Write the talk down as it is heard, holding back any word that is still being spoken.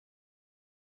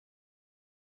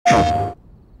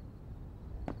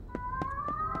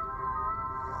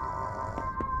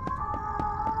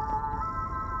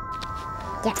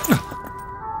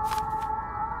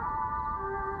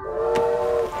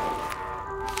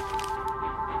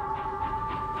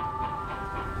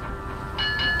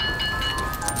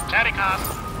Jericho,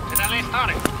 sinä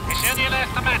listoni. Ja sinä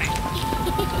leistä meni.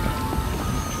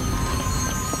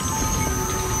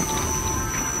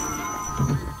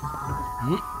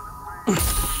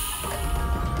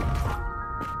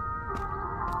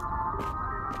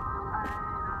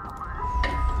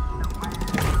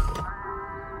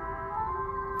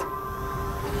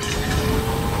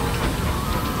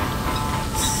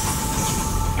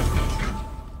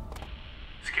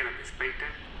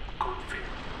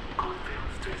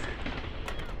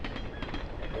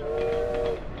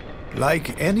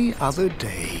 Like any other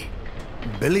day,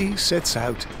 Billy sets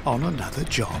out on another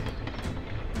job.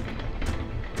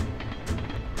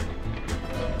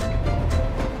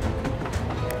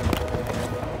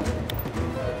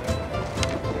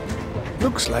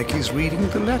 Looks like he's reading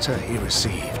the letter he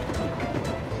received.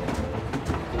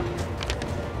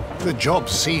 The job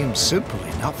seems simple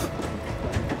enough.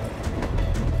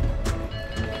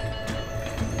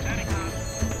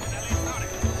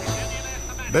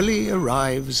 Billy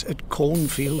arrives at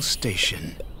Cornfield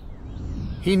Station.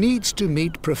 He needs to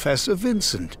meet Professor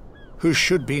Vincent, who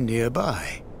should be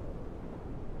nearby.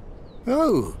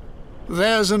 Oh,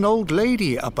 there's an old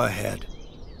lady up ahead.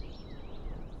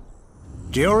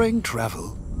 During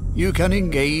travel, you can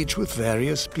engage with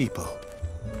various people.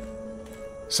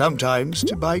 Sometimes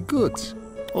to buy goods,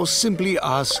 or simply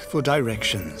ask for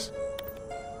directions.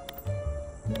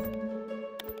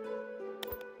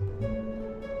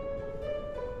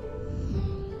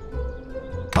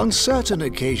 On certain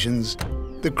occasions,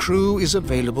 the crew is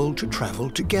available to travel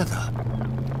together.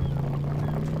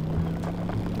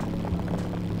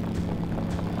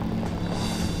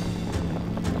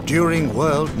 During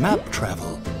world map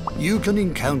travel, you can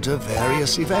encounter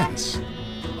various events,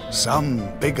 some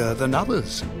bigger than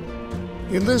others.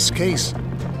 In this case,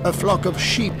 a flock of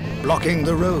sheep blocking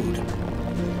the road.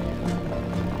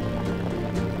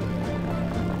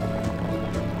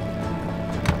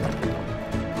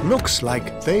 Looks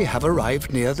like they have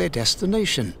arrived near their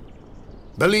destination.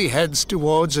 Billy heads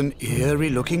towards an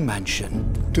eerie-looking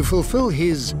mansion to fulfill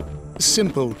his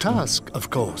simple task, of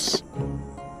course.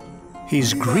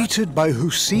 He's greeted by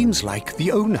who seems like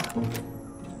the owner.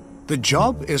 The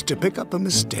job is to pick up a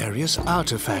mysterious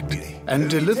artifact and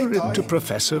deliver it to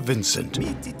Professor Vincent.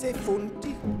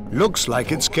 Looks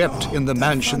like it's kept in the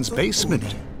mansion's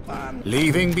basement,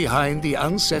 leaving behind the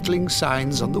unsettling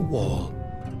signs on the wall.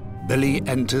 Billy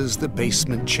enters the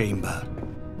basement chamber.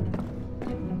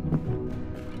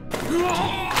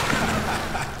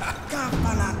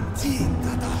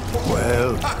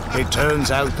 Well, it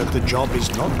turns out that the job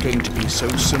is not going to be so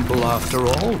simple after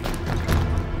all.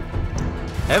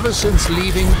 Ever since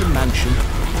leaving the mansion,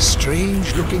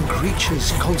 strange-looking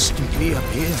creatures constantly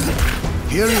appear.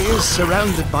 Here he is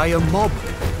surrounded by a mob,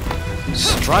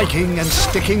 striking and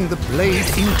sticking the blade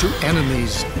into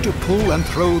enemies to pull and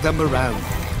throw them around.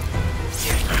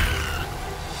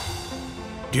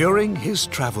 During his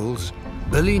travels,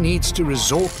 Billy needs to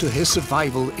resort to his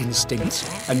survival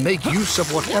instincts and make use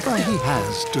of whatever he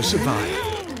has to survive,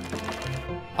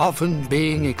 often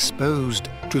being exposed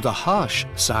to the harsh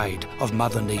side of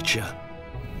Mother Nature.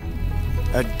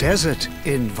 A desert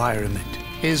environment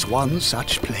is one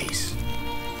such place.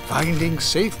 Finding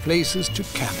safe places to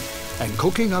camp and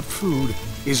cooking up food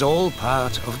is all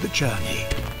part of the journey.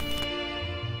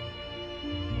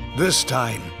 This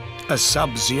time, a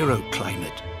sub-zero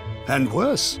climate, and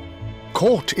worse,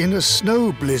 caught in a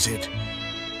snow blizzard.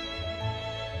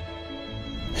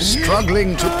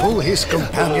 Struggling to pull his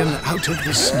companion out of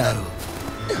the snow.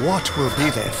 What will be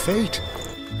their fate?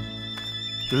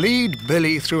 Lead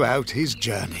Billy throughout his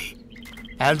journey,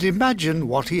 and imagine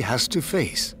what he has to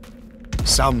face.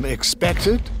 Some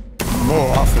expected, more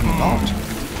often not.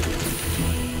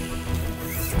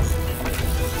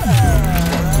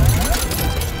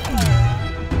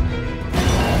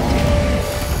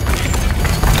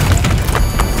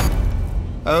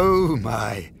 Oh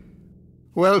my!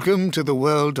 Welcome to the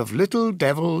world of Little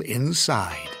Devil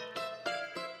Inside.